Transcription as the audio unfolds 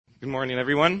Good morning,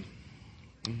 everyone.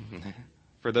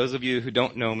 For those of you who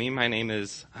don't know me, my name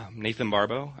is Nathan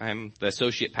Barbo. I'm the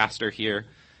associate pastor here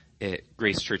at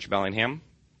Grace Church Bellingham.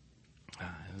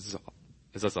 As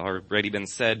has already been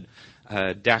said,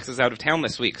 Dax is out of town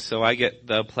this week, so I get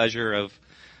the pleasure of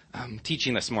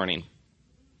teaching this morning.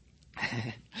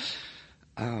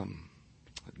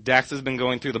 Dax has been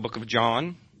going through the book of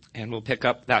John, and we'll pick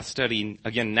up that study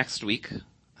again next week.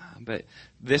 But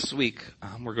this week,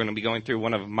 we're going to be going through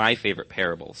one of my favorite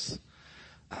parables.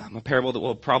 A parable that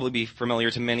will probably be familiar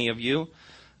to many of you,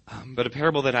 but a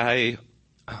parable that I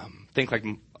think, like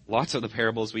lots of the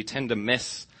parables, we tend to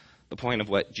miss the point of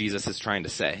what Jesus is trying to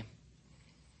say.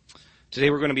 Today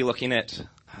we're going to be looking at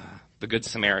the Good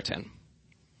Samaritan,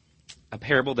 a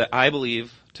parable that I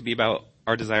believe to be about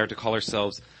our desire to call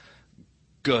ourselves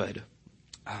good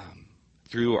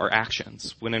through our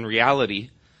actions, when in reality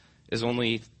is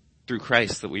only through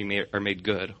Christ that we are made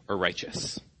good or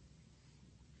righteous.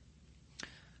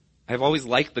 I've always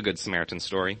liked the Good Samaritan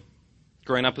story.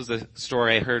 Growing up was a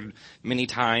story I heard many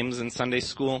times in Sunday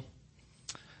school.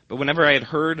 But whenever I had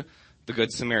heard the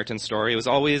Good Samaritan story, it was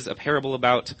always a parable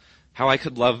about how I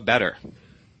could love better.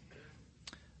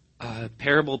 A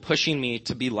parable pushing me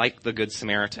to be like the Good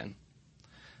Samaritan.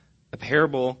 A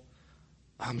parable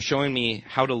showing me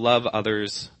how to love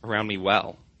others around me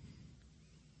well.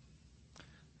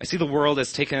 I see the world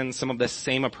has taken some of this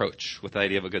same approach with the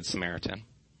idea of a Good Samaritan.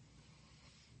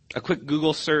 A quick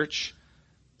Google search,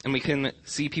 and we can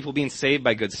see people being saved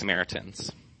by Good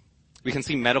Samaritans. We can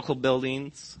see medical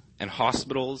buildings and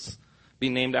hospitals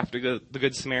being named after the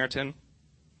Good Samaritan.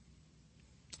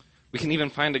 We can even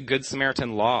find a Good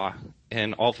Samaritan law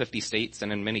in all 50 states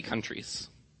and in many countries.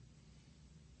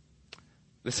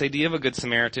 This idea of a Good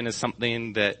Samaritan is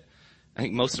something that I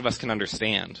think most of us can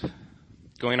understand.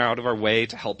 Going out of our way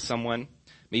to help someone,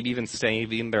 maybe even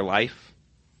saving their life.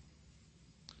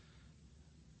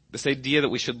 This idea that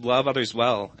we should love others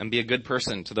well and be a good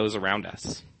person to those around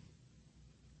us.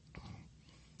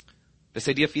 This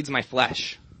idea feeds my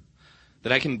flesh,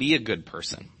 that I can be a good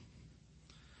person.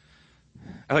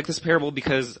 I like this parable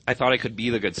because I thought I could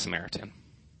be the Good Samaritan.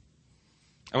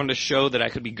 I wanted to show that I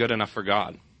could be good enough for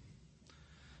God.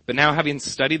 But now, having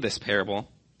studied this parable,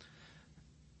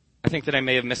 I think that I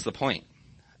may have missed the point.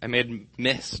 I may have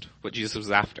missed what Jesus was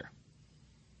after.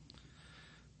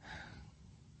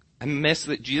 I missed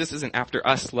that Jesus isn't after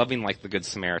us loving like the Good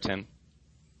Samaritan,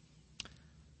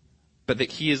 but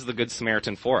that he is the Good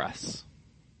Samaritan for us.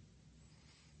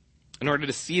 In order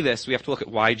to see this, we have to look at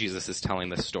why Jesus is telling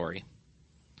this story.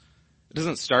 It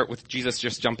doesn't start with Jesus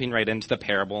just jumping right into the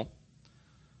parable,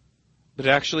 but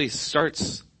it actually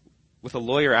starts with a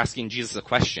lawyer asking Jesus a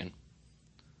question.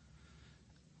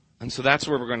 And so that's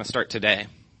where we're going to start today.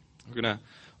 We're going to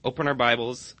open our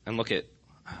Bibles and look at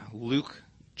Luke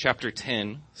chapter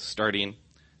 10, starting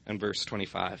in verse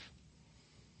 25.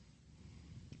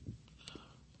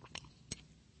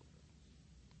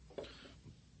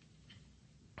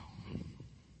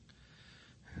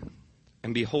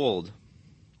 And behold,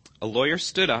 a lawyer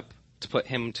stood up to put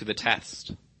him to the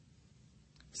test,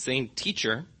 saying,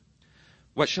 "Teacher,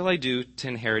 what shall I do to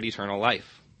inherit eternal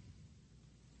life?"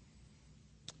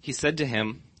 He said to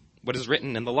him, "What is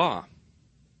written in the law?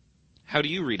 How do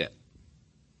you read it?"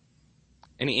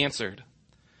 And he answered,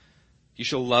 "You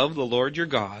shall love the Lord your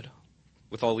God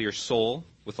with all your soul,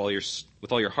 with all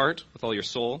your heart, with all your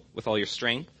soul, with all your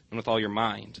strength, and with all your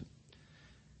mind,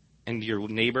 and your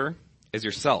neighbor as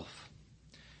yourself."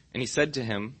 And he said to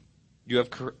him, "You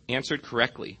have answered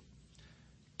correctly.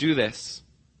 Do this,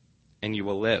 and you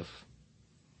will live."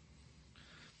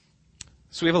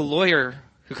 So we have a lawyer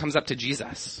who comes up to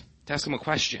Jesus to ask him a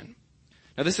question.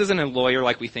 Now, this isn't a lawyer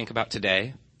like we think about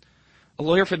today. A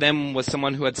lawyer for them was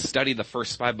someone who had studied the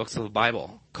first 5 books of the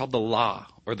Bible, called the Law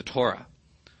or the Torah.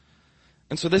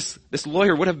 And so this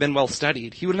lawyer would have been well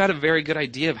studied. He would have had a very good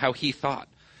idea of how he thought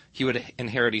he would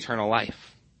inherit eternal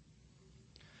life.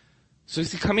 So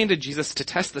he's coming to Jesus to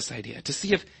test this idea, to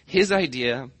see if his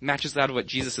idea matches that of what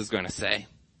Jesus is going to say.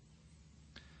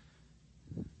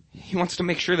 He wants to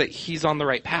make sure that he's on the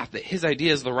right path, that his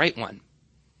idea is the right one.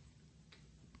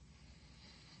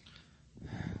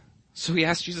 So he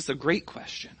asked Jesus a great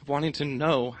question, wanting to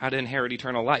know how to inherit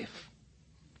eternal life.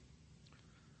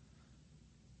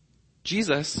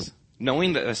 Jesus,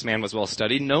 knowing that this man was well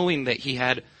studied, knowing that he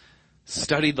had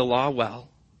studied the law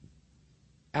well,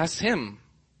 asked him,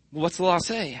 "Well, what's the law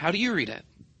say? How do you read it?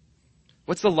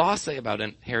 What's the law say about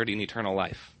inheriting eternal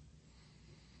life?"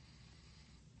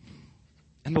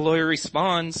 And the lawyer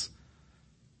responds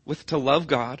with to love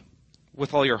God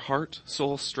with all your heart,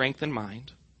 soul, strength, and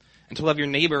mind, and to love your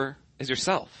neighbor as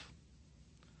yourself.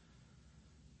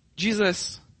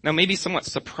 Jesus, now maybe somewhat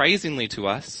surprisingly to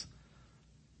us,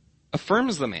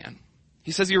 affirms the man.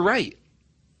 He says, you're right.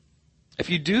 If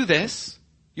you do this,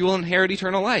 you will inherit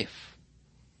eternal life.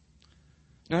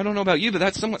 Now, I don't know about you, but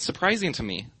that's somewhat surprising to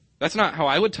me. That's not how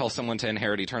I would tell someone to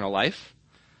inherit eternal life.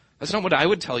 That's not what I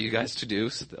would tell you guys to do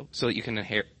so that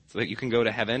you can go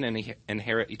to heaven and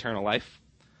inherit eternal life.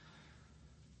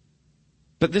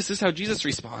 But this is how Jesus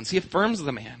responds. He affirms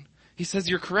the man. He says,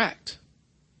 you're correct.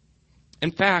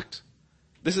 In fact,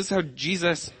 this is how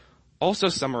Jesus also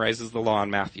summarizes the law in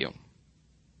Matthew.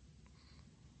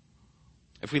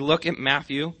 If we look at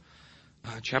Matthew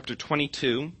chapter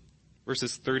 22,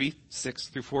 verses 36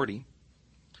 through 40,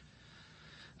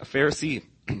 a Pharisee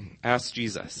asked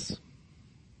Jesus,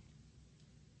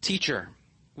 "Teacher,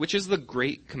 which is the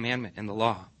great commandment in the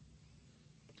law?"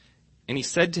 And he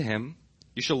said to him,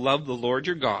 "You shall love the Lord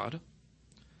your God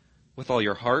with all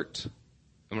your heart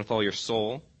and with all your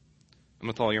soul and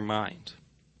with all your mind.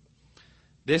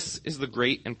 This is the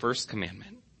great and first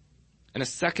commandment. And a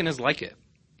second is like it.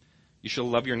 You shall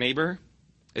love your neighbor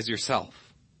as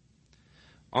yourself.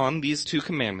 On these two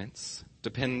commandments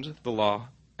depend the law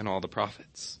and all the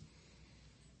prophets."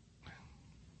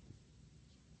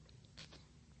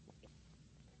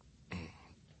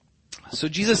 So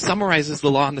Jesus summarizes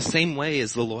the law in the same way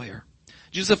as the lawyer.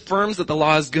 Jesus affirms that the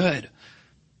law is good.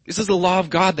 This is the law of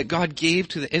God that God gave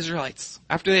to the Israelites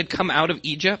after they had come out of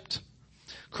Egypt,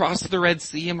 crossed the Red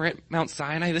Sea and were at Mount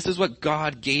Sinai. This is what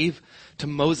God gave to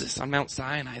Moses on Mount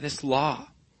Sinai, this law.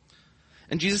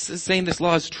 And Jesus is saying this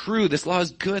law is true, this law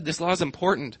is good, this law is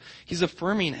important. He's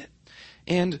affirming it.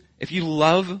 And if you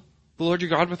love the Lord your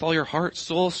God with all your heart,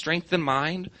 soul, strength, and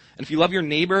mind, and if you love your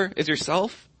neighbor as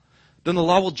yourself, then the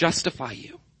law will justify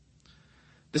you.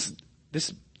 This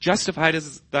justified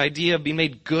is the idea of being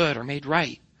made good or made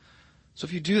right. So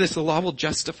if you do this, the law will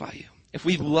justify you. If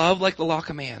we love like the law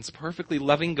commands, perfectly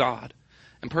loving God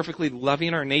and perfectly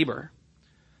loving our neighbor,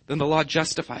 then the law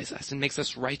justifies us and makes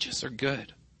us righteous or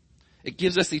good. It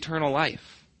gives us eternal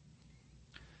life.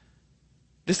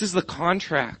 This is the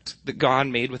contract that God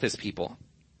made with his people.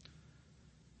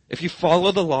 If you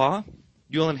follow the law,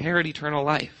 you'll inherit eternal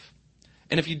life.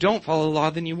 And if you don't follow the law,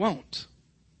 then you won't.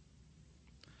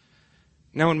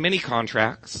 Now, in many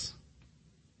contracts,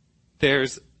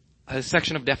 there's a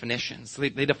section of definitions. They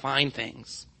define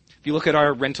things. If you look at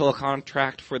our rental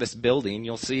contract for this building,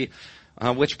 you'll see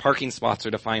which parking spots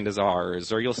are defined as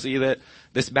ours, or you'll see that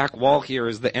this back wall here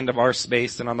is the end of our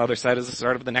space, and on the other side is the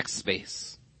start of the next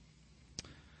space.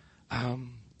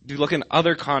 You look in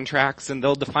other contracts, and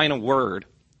they'll define a word.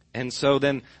 And so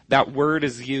then that word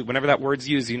is used, whenever that word's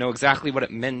used, you know exactly what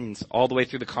it means all the way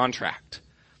through the contract.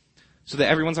 So that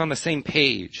everyone's on the same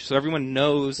page. So everyone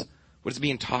knows what is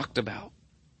being talked about.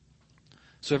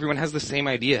 So everyone has the same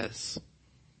ideas.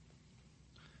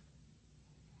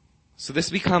 So this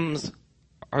becomes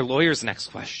our lawyer's next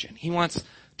question. He wants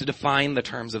to define the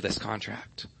terms of this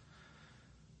contract.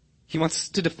 He wants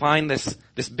to define this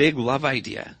big love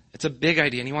idea. It's a big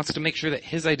idea, and he wants to make sure that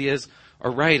his ideas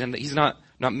are right and that he's not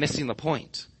missing the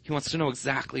point. He wants to know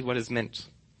exactly what is meant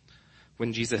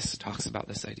when Jesus talks about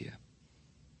this idea.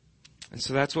 And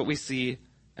so that's what we see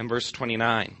in verse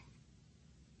 29.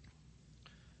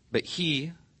 But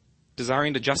he,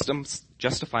 desiring to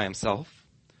justify himself,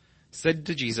 said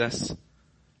to Jesus,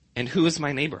 "And who is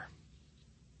my neighbor?"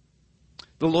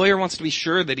 The lawyer wants to be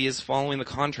sure that he is following the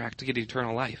contract to get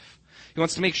eternal life. He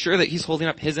wants to make sure that he's holding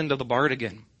up his end of the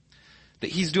bargain,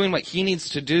 that he's doing what he needs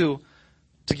to do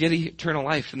to get eternal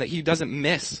life, and that he doesn't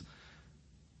miss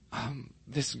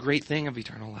this great thing of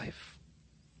eternal life.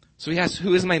 So he asks,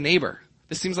 who is my neighbor?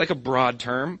 This seems like a broad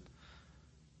term.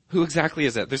 Who exactly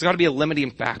is it? There's got to be a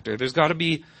limiting factor.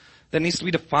 That needs to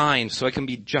be defined so it can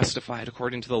be justified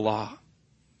according to the law.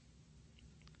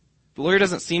 The lawyer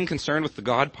doesn't seem concerned with the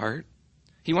God part.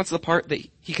 He wants the part that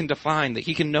he can define, that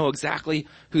he can know exactly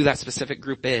who that specific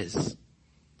group is.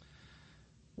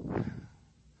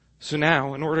 So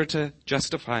now, in order to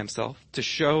justify himself, to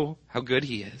show how good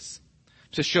he is,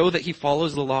 to show that he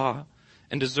follows the law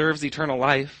and deserves eternal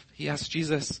life, he asks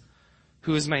Jesus,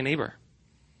 who is my neighbor?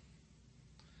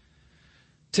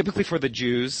 Typically for the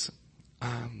Jews,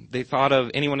 they thought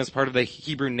of anyone as part of the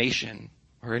Hebrew nation,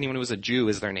 or anyone who was a Jew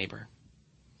as their neighbor.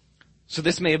 So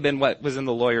this may have been what was in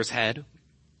the lawyer's head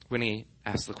when he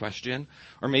asked the question.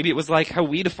 Or maybe it was like how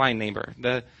we define neighbor,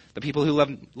 the people who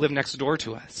live next door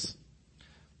to us.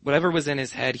 Whatever was in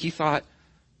his head, he thought,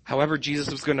 however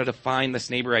Jesus was going to define this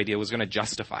neighbor idea was going to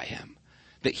justify him.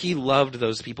 That he loved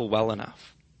those people well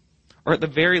enough. Or at the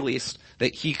very least,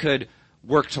 that he could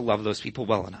work to love those people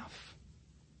well enough.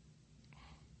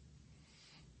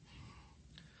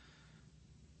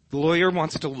 The lawyer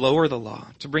wants to lower the law,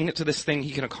 to bring it to this thing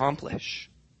he can accomplish.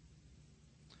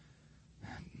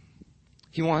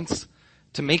 He wants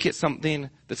to make it something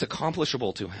that's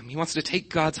accomplishable to him. He wants to take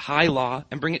God's high law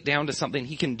and bring it down to something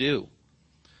he can do.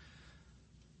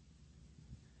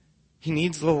 He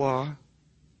needs the law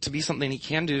to be something he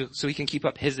can do so he can keep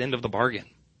up his end of the bargain.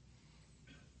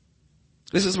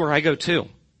 This is where I go too.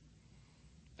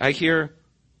 I hear,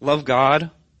 love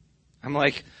God. I'm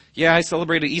like, yeah, I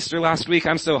celebrated Easter last week.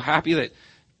 I'm so happy that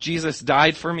Jesus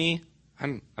died for me.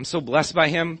 I'm so blessed by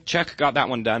him. Check, got that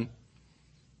one done.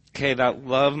 Okay, that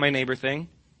love my neighbor thing.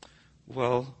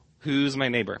 Well, who's my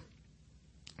neighbor?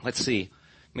 Let's see.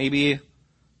 Maybe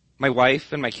my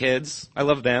wife and my kids. I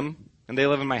love them. And they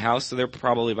live in my house, so they're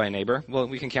probably my neighbor. Well,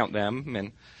 we can count them.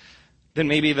 And then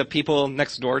maybe the people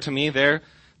next door to me, they're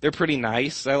pretty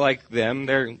nice. I like them.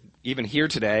 They're even here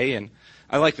today, and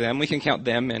I like them. We can count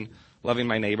them in loving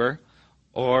my neighbor.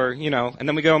 Or, and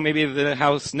then we go maybe to the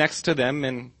house next to them,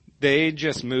 and they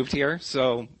just moved here,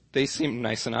 so they seem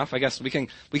nice enough. I guess we can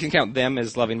count them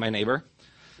as loving my neighbor.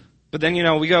 But then,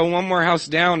 we go one more house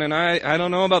down, and I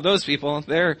don't know about those people.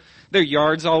 Their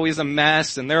yard's always a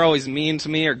mess, and they're always mean to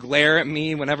me or glare at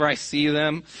me whenever I see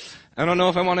them. I don't know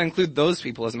if I want to include those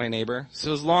people as my neighbor.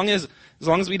 So as long as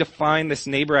we define this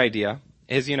neighbor idea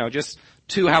as, just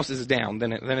 2 houses down,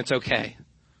 then it's okay.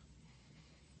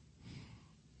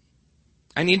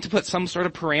 I need to put some sort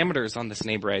of parameters on this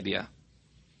neighbor idea.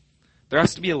 There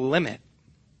has to be a limit.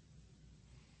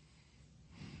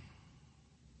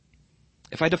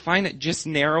 If I define it just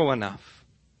narrow enough,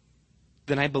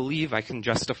 then I believe I can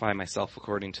justify myself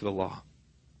according to the law.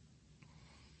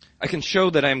 I can show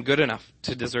that I am good enough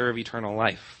to deserve eternal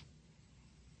life.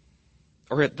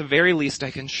 Or at the very least,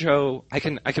 I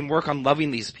can work on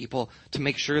loving these people to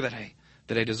make sure that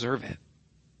I deserve it.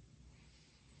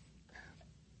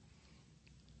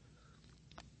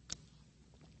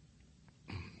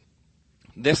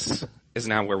 This is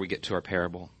now where we get to our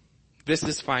parable. This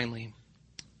is finally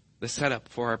the setup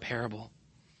for our parable.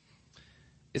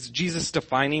 Is Jesus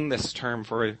defining this term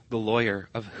for the lawyer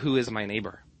of who is my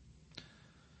neighbor?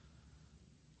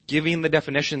 Giving the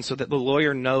definition so that the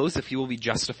lawyer knows if he will be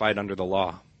justified under the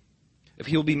law, if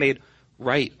he will be made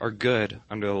right or good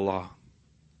under the law.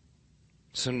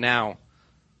 So now,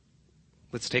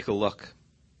 let's take a look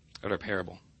at our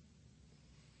parable,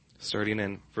 starting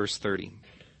in verse 30.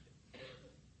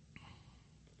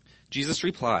 Jesus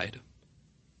replied,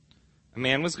 "A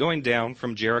man was going down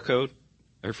from Jerusalem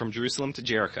to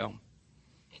Jericho,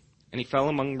 and he fell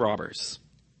among robbers,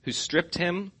 who stripped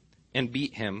him and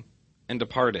beat him and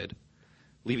departed,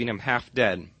 leaving him half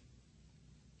dead.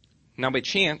 Now by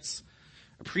chance,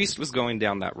 a priest was going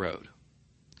down that road,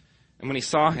 and when he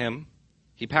saw him,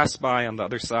 he passed by on the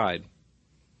other side.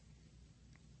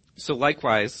 So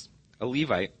likewise, a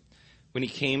Levite, when he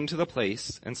came to the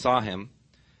place and saw him,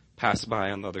 passed by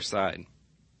on the other side.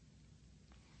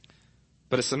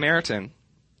 But a Samaritan,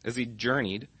 as he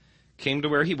journeyed, came to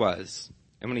where he was,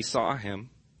 and when he saw him,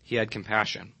 he had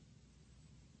compassion.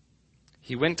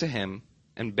 He went to him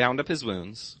and bound up his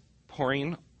wounds,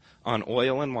 pouring on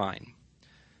oil and wine.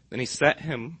 Then he set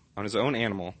him on his own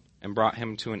animal and brought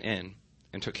him to an inn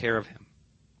and took care of him.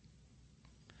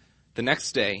 The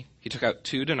next day he took out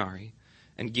 2 denarii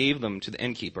and gave them to the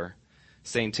innkeeper,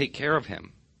 saying, 'Take care of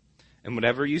him, and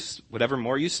whatever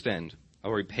more you spend, I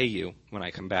will repay you when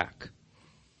I come back.'"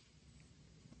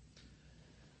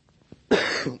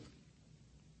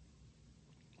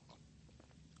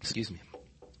 Excuse me.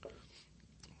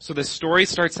 So this story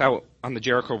starts out on the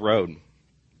Jericho road.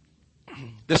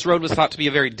 This road was thought to be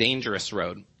a very dangerous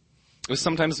road. It was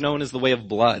sometimes known as the way of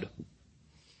blood.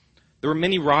 There were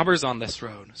many robbers on this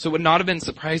road, so it would not have been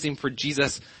surprising for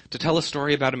Jesus to tell a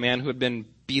story about a man who had been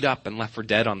beat up and left for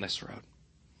dead on this road.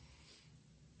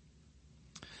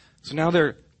 So now there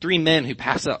are 3 men who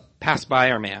pass by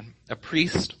our man, a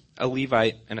priest, a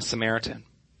Levite, and a Samaritan.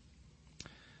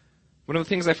 One of the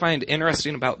things I find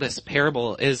interesting about this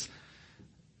parable is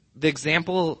the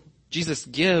example Jesus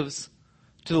gives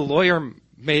to the lawyer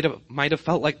might have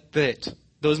felt like that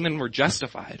those men were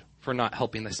justified for not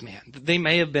helping this man. They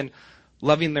may have been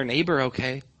loving their neighbor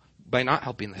okay by not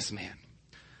helping this man.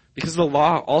 Because the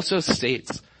law also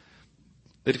states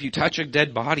that if you touch a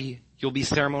dead body, you'll be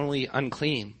ceremonially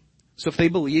unclean. So if they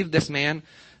believed this man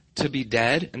to be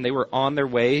dead and they were on their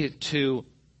way to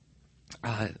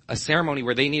a ceremony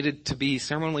where they needed to be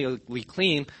ceremonially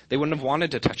clean, they wouldn't have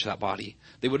wanted to touch that body.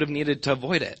 They would have needed to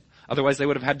avoid it. Otherwise, they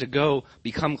would have had to go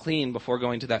become clean before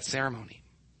going to that ceremony.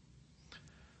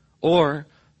 Or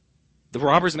the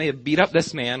robbers may have beat up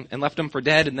this man and left him for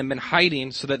dead and then been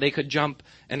hiding so that they could jump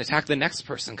and attack the next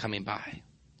person coming by.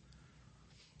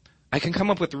 I can come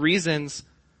up with reasons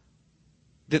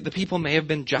that the people may have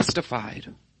been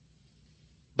justified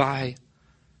by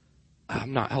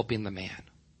not helping the man.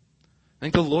 I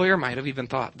think the lawyer might have even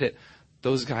thought that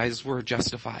those guys were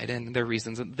justified in their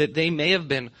reasons, that they may have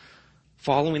been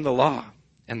following the law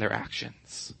in their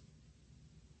actions.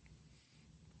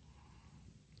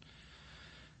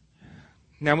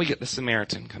 Now we get the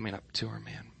Samaritan coming up to our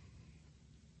man.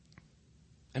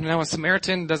 And now a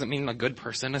Samaritan doesn't mean a good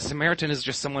person. A Samaritan is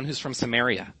just someone who's from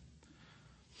Samaria.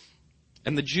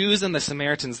 And the Jews and the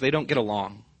Samaritans, they don't get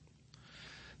along.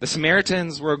 The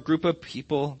Samaritans were a group of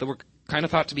people that were kind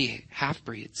of thought to be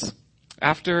half-breeds.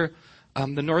 After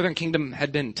the northern kingdom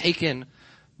had been taken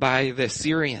by the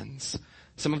Syrians,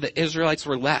 some of the Israelites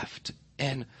were left.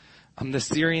 And the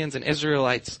Syrians and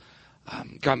Israelites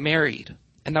got married.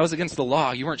 And that was against the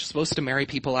law. You weren't supposed to marry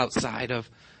people outside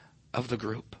of the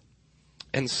group.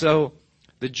 And so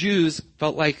the Jews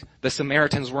felt like the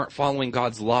Samaritans weren't following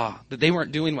God's law, that they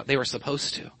weren't doing what they were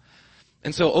supposed to.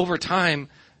 And so over time,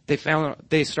 they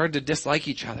started to dislike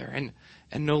each other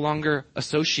and no longer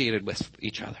associated with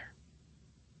each other.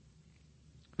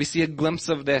 We see a glimpse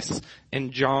of this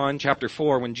in John chapter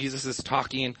 4 when Jesus is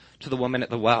talking to the woman at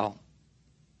the well.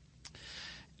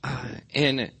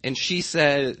 And she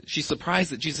said, she's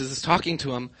surprised that Jesus is talking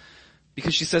to him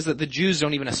because she says that the Jews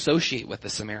don't even associate with the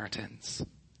Samaritans.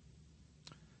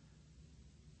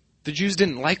 The Jews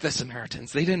didn't like the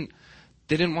Samaritans. They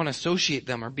didn't want to associate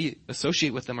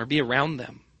with them or be around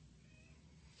them.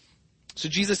 So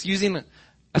Jesus using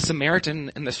a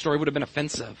Samaritan in the story would have been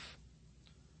offensive.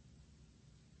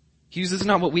 He uses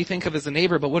not what we think of as a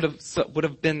neighbor, but would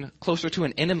have been closer to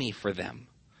an enemy for them.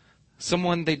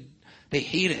 Someone they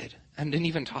hated and didn't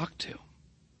even talk to.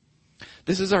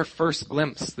 This is our first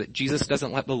glimpse that Jesus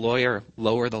doesn't let the lawyer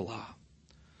lower the law.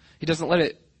 He doesn't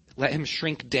let him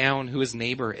shrink down who his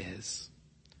neighbor is.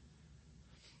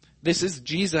 This is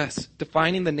Jesus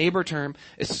defining the neighbor term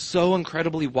is so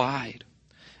incredibly wide.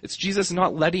 It's Jesus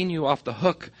not letting you off the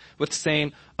hook with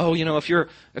saying, oh, if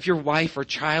your wife or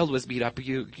child was beat up,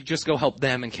 you just go help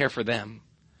them and care for them.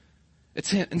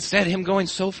 It's instead him going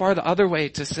so far the other way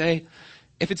to say,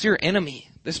 if it's your enemy,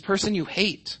 this person you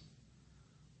hate,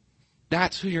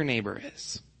 that's who your neighbor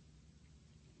is.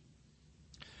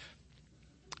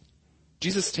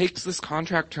 Jesus takes this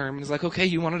contract term and is like, okay,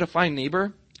 you want to define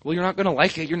neighbor? Well, you're not going to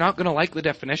like it. You're not going to like the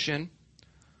definition.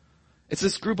 It's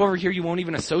this group over here you won't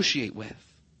even associate with.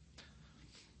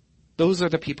 Those are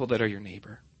the people that are your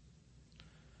neighbor.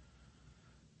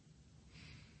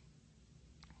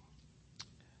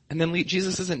 And then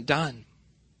Jesus isn't done.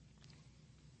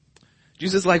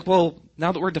 Jesus is like, well,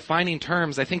 now that we're defining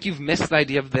terms, I think you've missed the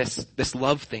idea of this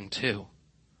love thing too.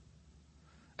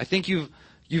 I think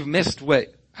you've missed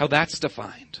how that's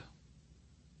defined.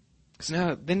 Because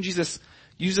now, then Jesus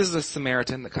uses a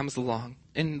Samaritan that comes along,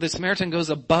 and the Samaritan goes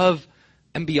above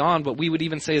and beyond what we would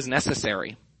even say is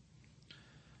necessary.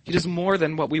 He does more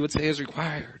than what we would say is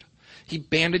required. He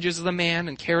bandages the man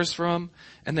and cares for him,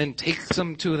 and then takes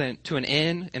him to an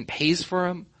inn and pays for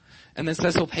him, and then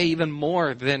says he'll pay even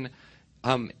more than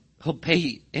he'll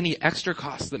pay any extra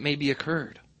costs that may be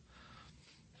occurred.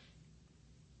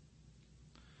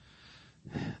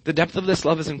 The depth of this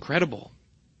love is incredible.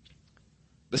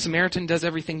 The Samaritan does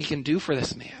everything he can do for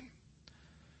this man.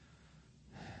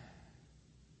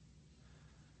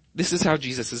 This is how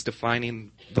Jesus is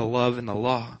defining the love in the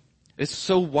law. It's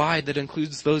so wide that it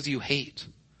includes those you hate.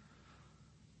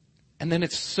 And then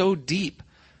it's so deep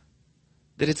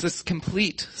that it's this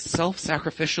complete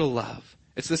self-sacrificial love.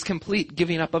 It's this complete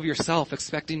giving up of yourself,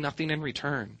 expecting nothing in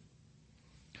return.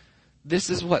 This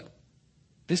is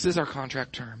our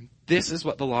contract term. This is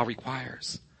what the law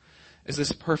requires, is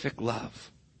this perfect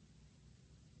love.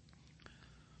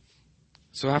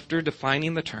 So after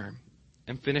defining the term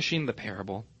and finishing the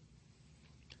parable,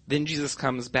 then Jesus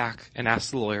comes back and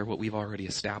asks the lawyer what we've already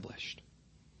established.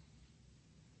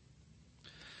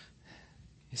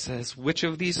 He says, which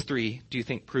of these three do you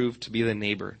think proved to be the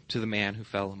neighbor to the man who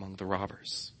fell among the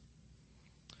robbers?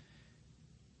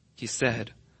 He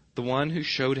said, the one who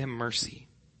showed him mercy.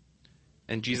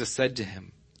 And Jesus said to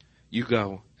him, you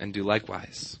go and do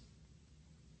likewise.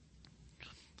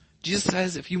 Jesus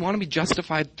says, if you want to be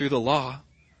justified through the law,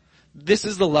 this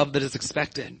is the love that is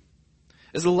expected.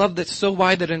 It's a love that's so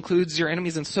wide that it includes your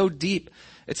enemies and so deep,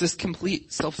 it's this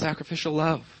complete self-sacrificial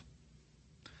love.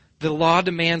 The law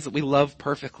demands that we love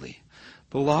perfectly.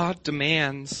 The law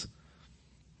demands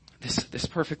this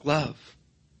perfect love.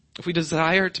 If we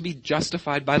desire to be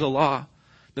justified by the law,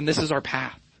 then this is our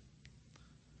path.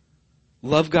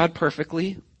 Love God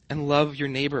perfectly and love your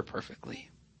neighbor perfectly.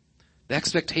 The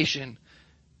expectation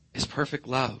is perfect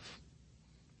love.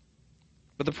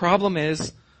 But the problem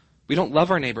is, we don't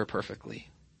love our neighbor perfectly.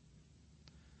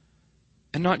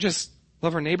 And not just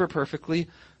love our neighbor perfectly,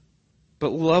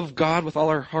 but love God with all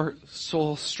our heart,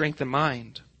 soul, strength, and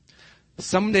mind.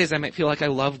 Some days I might feel like I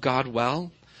love God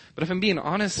well, but if I'm being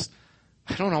honest,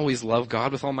 I don't always love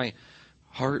God with all my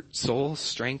heart, soul,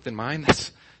 strength, and mind.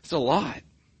 That's a lot.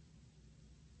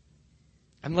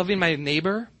 I'm loving my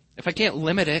neighbor. If I can't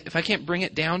limit it, if I can't bring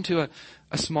it down to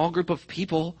a small group of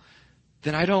people,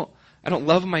 then I don't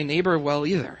love my neighbor well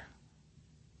either.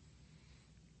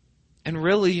 And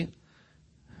really,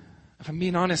 if I'm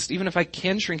being honest, even if I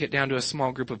can shrink it down to a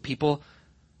small group of people,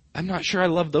 I'm not sure I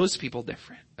love those people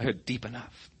deep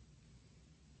enough.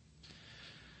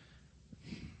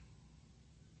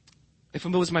 If it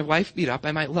was my wife beat up,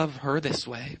 I might love her this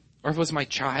way. Or if it was my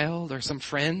child or some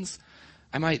friends,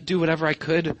 I might do whatever I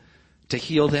could to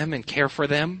heal them and care for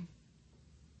them.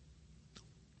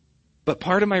 But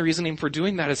part of my reasoning for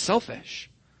doing that is selfish.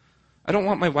 I don't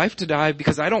want my wife to die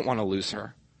because I don't want to lose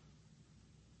her.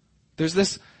 There's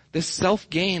this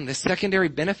self-gain, this secondary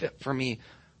benefit for me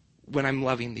when I'm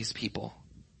loving these people.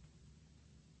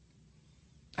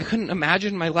 I couldn't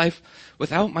imagine my life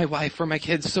without my wife or my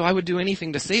kids, so I would do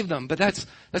anything to save them. But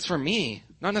that's for me,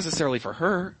 not necessarily for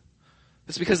her.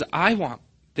 It's because I want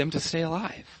them to stay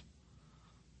alive.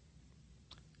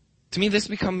 To me, this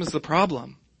becomes the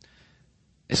problem.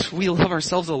 Is we love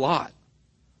ourselves a lot.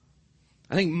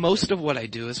 I think most of what I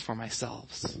do is for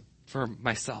myself.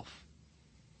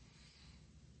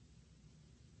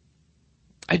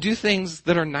 I do things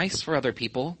that are nice for other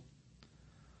people,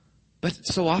 but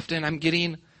so often I'm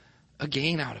getting a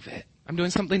gain out of it. I'm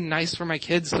doing something nice for my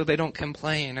kids so they don't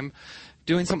complain. I'm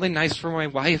doing something nice for my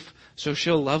wife so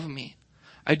she'll love me.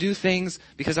 I do things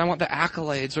because I want the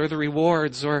accolades or the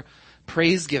rewards or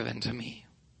praise given to me.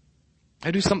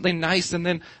 I do something nice and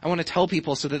then I want to tell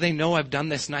people so that they know I've done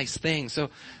this nice thing so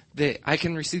that I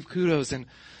can receive kudos and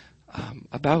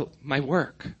about my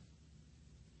work.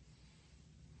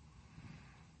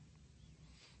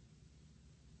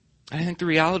 I think the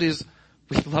reality is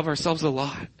we love ourselves a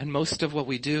lot, and most of what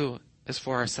we do is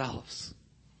for ourselves.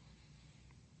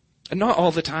 And not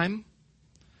all the time.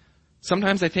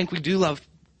 Sometimes I think we do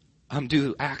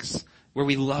acts where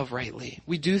we love rightly.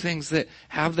 We do things that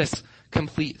have this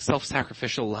complete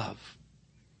self-sacrificial love.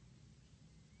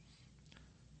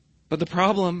 But the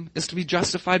problem is to be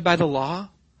justified by the law,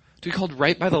 to be called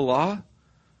right by the law.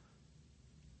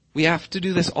 We have to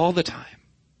do this all the time.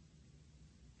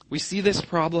 We see this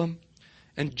problem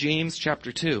in James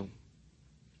chapter 2,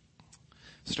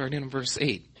 starting in verse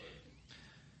 8.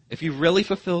 If you really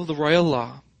fulfill the royal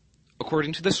law,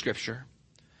 according to the scripture,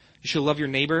 you shall love your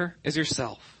neighbor as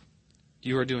yourself.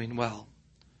 You are doing well.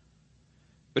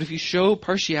 But if you show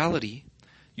partiality,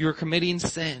 you are committing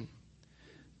sin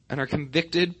and are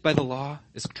convicted by the law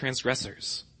as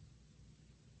transgressors.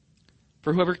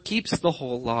 For whoever keeps the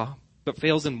whole law but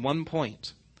fails in one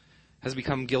point has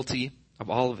become guilty of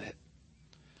all of it.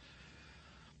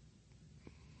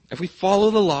 If we follow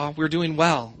the law, we're doing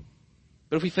well.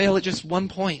 But if we fail at just one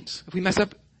point, if we mess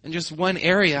up in just one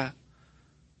area,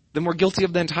 then we're guilty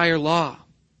of the entire law.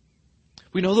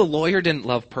 We know the lawyer didn't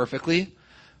love perfectly.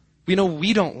 We know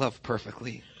we don't love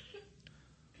perfectly.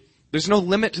 There's no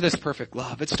limit to this perfect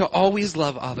love. It's to always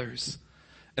love others.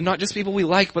 And not just people we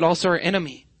like, but also our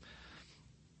enemy.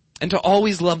 And to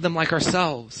always love them like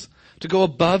ourselves. To go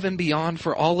above and beyond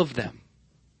for all of them.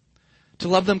 To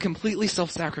love them completely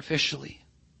self-sacrificially.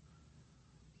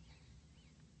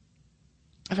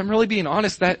 If I'm really being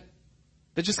honest, that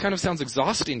just kind of sounds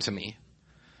exhausting to me.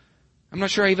 I'm not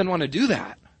sure I even want to do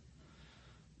that.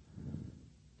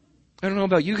 I don't know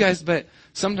about you guys, but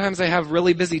sometimes I have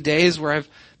really busy days where I've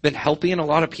been helping a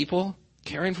lot of people,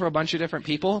 caring for a bunch of different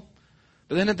people.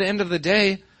 But then at the end of the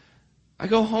day, I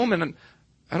go home and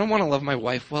I don't want to love my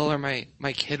wife well or my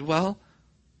kid well.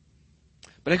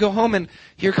 But I go home and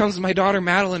here comes my daughter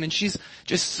Madeline and she's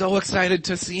just so excited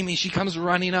to see me. She comes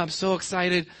running up, so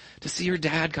excited to see her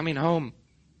dad coming home.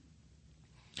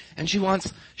 And she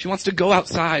wants to go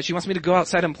outside. She wants me to go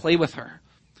outside and play with her.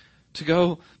 To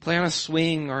go play on a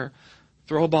swing or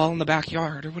throw a ball in the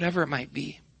backyard or whatever it might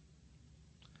be.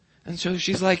 And so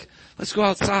she's like, let's go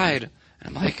outside.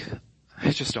 And I'm like,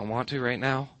 I just don't want to right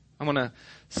now. I want to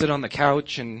sit on the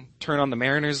couch and turn on the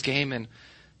Mariners game and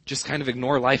just kind of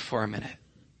ignore life for a minute.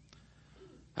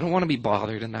 I don't want to be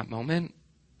bothered in that moment.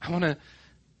 I want to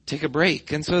take a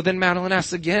break. And so then Madeline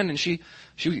asks again and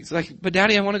she's like, but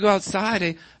Daddy, I want to go outside.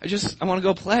 I want to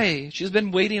go play. She's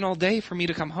been waiting all day for me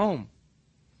to come home.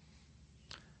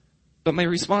 But my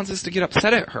response is to get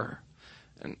upset at her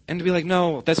and to be like,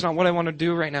 no, that's not what I want to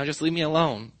do right now. Just leave me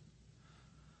alone.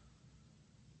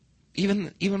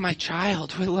 Even my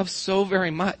child, who I love so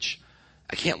very much,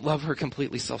 I can't love her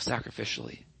completely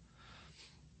self-sacrificially.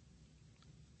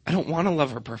 I don't want to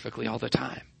love her perfectly all the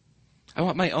time. I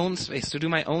want my own space to do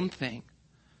my own thing.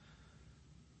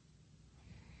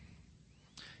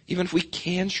 Even if we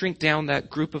can shrink down that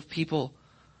group of people,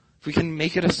 if we can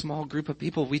make it a small group of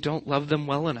people, we don't love them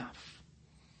well enough.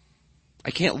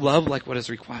 I can't love like what is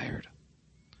required.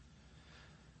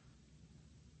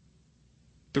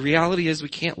 The reality is we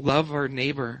can't love our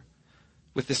neighbor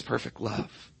with this perfect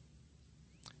love.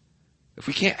 If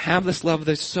we can't have this love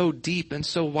that's so deep and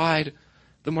so wide,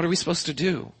 then what are we supposed to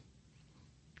do?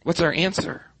 What's our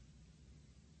answer?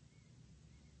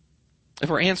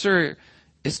 If our answer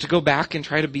is to go back and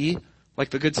try to be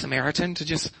like the Good Samaritan, to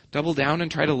just double down and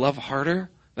try to love harder,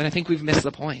 then I think we've missed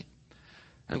the point.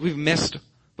 I think we've missed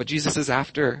what Jesus is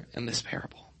after in this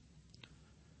parable.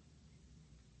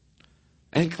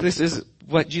 I think this is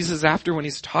what Jesus is after when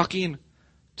he's talking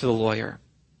to the lawyer.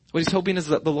 What he's hoping is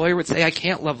that the lawyer would say, I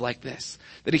can't love like this.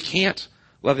 That he can't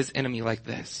love his enemy like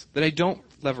this. That I don't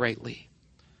love rightly.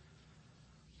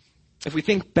 If we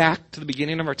think back to the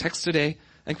beginning of our text today,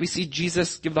 I think we see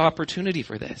Jesus give the opportunity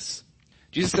for this.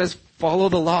 Jesus says, follow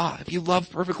the law. If you love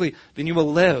perfectly, then you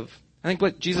will live. I think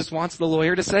what Jesus wants the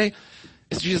lawyer to say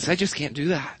is, Jesus, I just can't do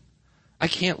that. I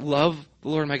can't love the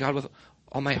Lord my God with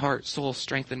all my heart, soul,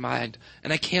 strength, and mind.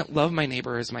 And I can't love my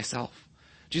neighbor as myself.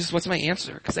 Jesus, what's my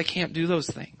answer? Because I can't do those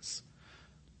things.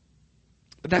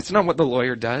 But that's not what the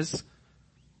lawyer does.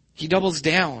 He doubles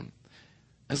down.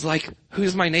 It's like,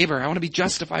 who's my neighbor? I want to be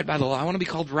justified by the law. I want to be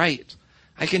called right.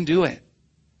 I can do it.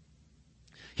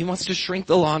 He wants to shrink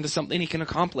the law into something he can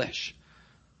accomplish.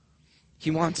 He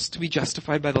wants to be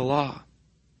justified by the law.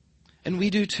 And we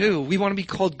do too. We want to be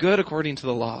called good according to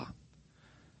the law.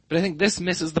 But I think this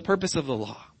misses the purpose of the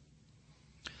law.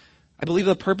 I believe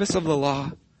the purpose of the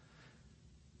law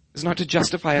is not to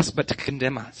justify us, but to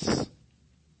condemn us.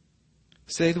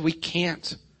 Say that we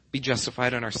can't be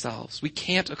justified in ourselves. We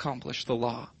can't accomplish the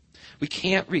law. We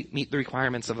can't meet the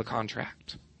requirements of the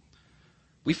contract.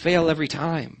 We fail every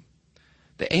time.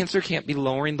 The answer can't be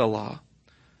lowering the law.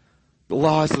 The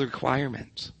law is the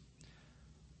requirement.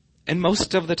 And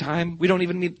most of the time, we don't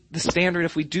even meet the standard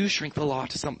if we do shrink the law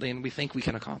to something we think we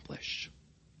can accomplish.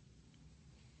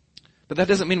 But that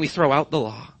doesn't mean we throw out the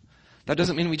law. That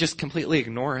doesn't mean we just completely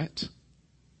ignore it.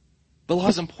 The law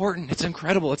is important. It's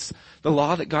incredible. It's the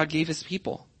law that God gave his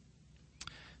people.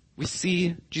 We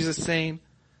see Jesus saying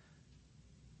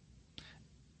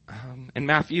in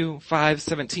Matthew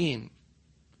 5:17,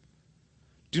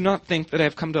 do not think that I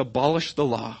have come to abolish the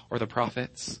law or the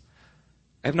prophets.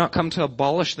 I have not come to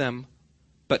abolish them,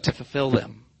 but to fulfill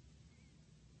them.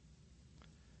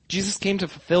 Jesus came to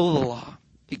fulfill the law.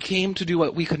 He came to do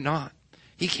what we could not.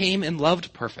 He came and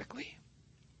loved perfectly.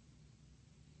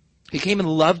 He came and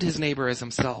loved his neighbor as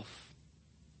himself.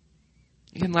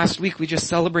 Again, last week we just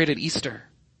celebrated Easter.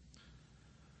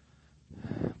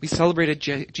 We celebrated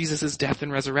Jesus' death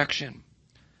and resurrection.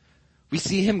 We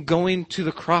see him going to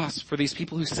the cross for these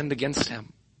people who sinned against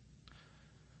him.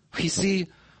 We see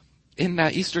in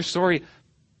that Easter story,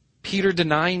 Peter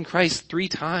denying Christ 3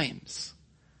 times.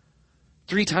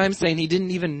 3 times saying he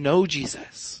didn't even know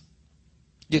Jesus.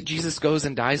 Yet Jesus goes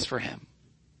and dies for him.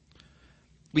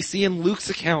 We see in Luke's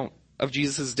account of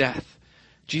Jesus' death,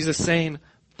 Jesus saying,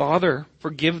 Father,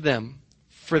 forgive them,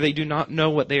 for they do not know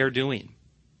what they are doing.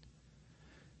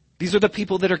 These are the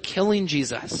people that are killing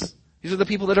Jesus. These are the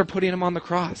people that are putting him on the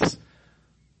cross.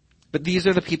 But these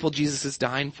are the people Jesus is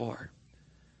dying for.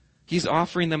 He's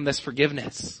offering them this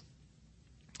forgiveness.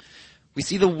 We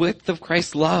see the width of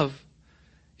Christ's love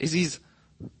is he's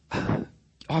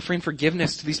offering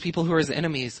forgiveness to these people who are his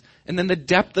enemies. And then the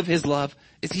depth of his love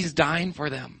is he's dying for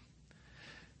them.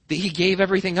 That he gave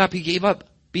everything up. He gave up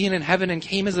being in heaven and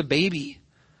came as a baby.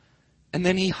 And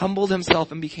then he humbled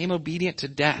himself and became obedient to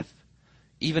death,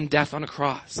 even death on a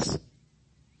cross.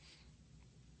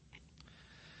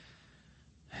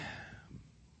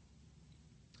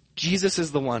 Jesus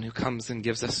is the one who comes and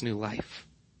gives us new life.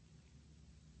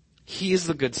 He is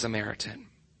the Good Samaritan.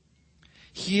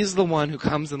 He is the one who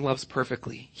comes and loves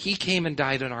perfectly. He came and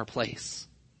died in our place.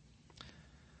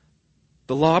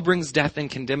 The law brings death and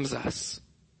condemns us.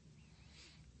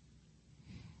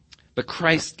 But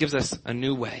Christ gives us a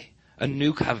new way, a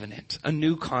new covenant, a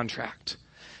new contract.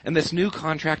 And this new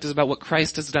contract is about what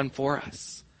Christ has done for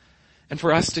us. And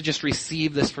for us to just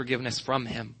receive this forgiveness from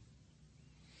him.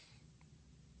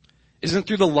 It isn't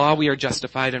through the law we are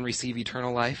justified and receive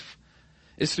eternal life.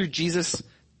 It's through Jesus'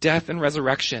 death and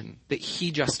resurrection that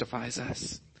he justifies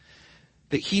us.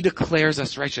 That he declares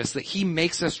us righteous. That he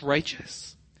makes us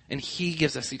righteous. And he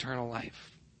gives us eternal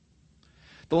life.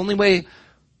 The only way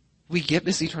we get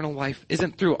this eternal life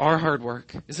isn't through our hard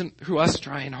work, isn't through us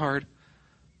trying hard.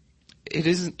 It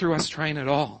isn't through us trying at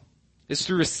all. It's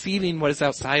through receiving what is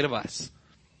outside of us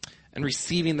and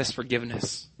receiving this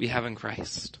forgiveness we have in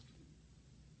Christ.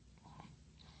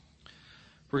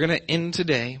 We're going to end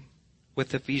today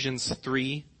with Ephesians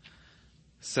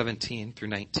 3:17 through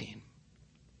 19.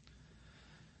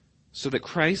 So that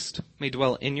Christ may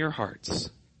dwell in your hearts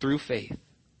through faith,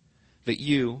 that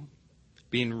you,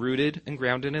 being rooted and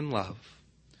grounded in love,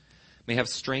 may have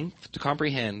strength to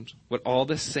comprehend with all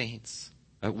the saints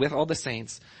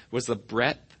was the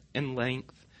breadth and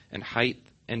length and height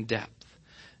and depth,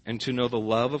 and to know the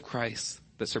love of Christ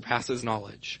that surpasses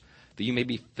knowledge, that you may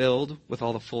be filled with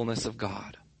all the fullness of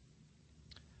God.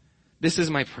 This is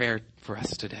my prayer for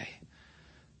us today,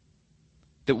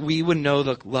 that we would know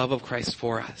the love of Christ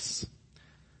for us,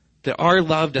 that our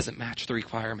love doesn't match the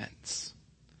requirements,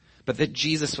 but that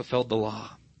Jesus fulfilled the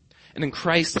law. And in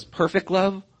Christ's perfect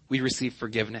love, we receive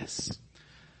forgiveness.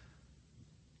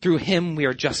 Through him, we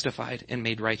are justified and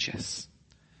made righteous.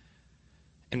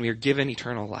 And we are given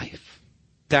eternal life.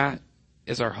 That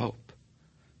is our hope.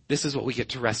 This is what we get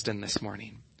to rest in this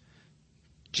morning.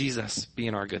 Jesus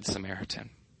being our good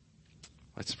Samaritan.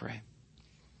 Let's pray.